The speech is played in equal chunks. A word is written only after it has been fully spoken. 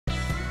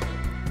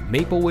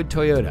Maplewood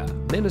Toyota,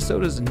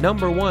 Minnesota's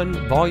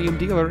 #1 volume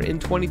dealer in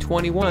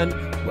 2021,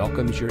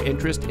 welcomes your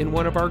interest in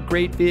one of our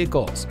great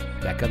vehicles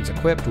that comes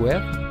equipped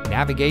with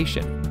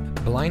navigation,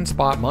 blind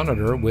spot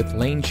monitor with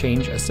lane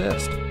change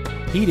assist,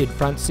 heated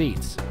front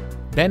seats,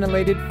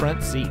 ventilated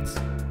front seats,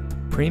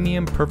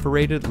 premium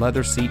perforated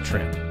leather seat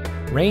trim,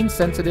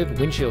 rain-sensitive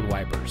windshield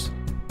wipers,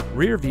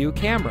 rear view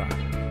camera,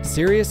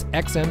 Sirius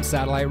XM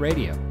satellite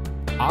radio,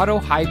 auto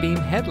high beam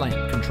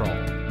headlamp control,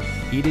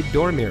 heated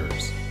door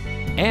mirrors,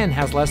 and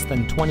has less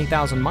than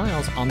 20,000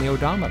 miles on the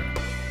odometer.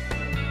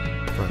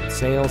 From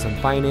sales and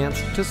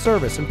finance to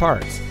service and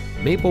parts,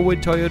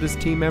 Maplewood Toyota's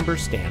team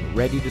members stand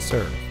ready to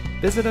serve.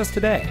 Visit us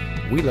today.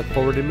 We look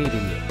forward to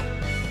meeting you.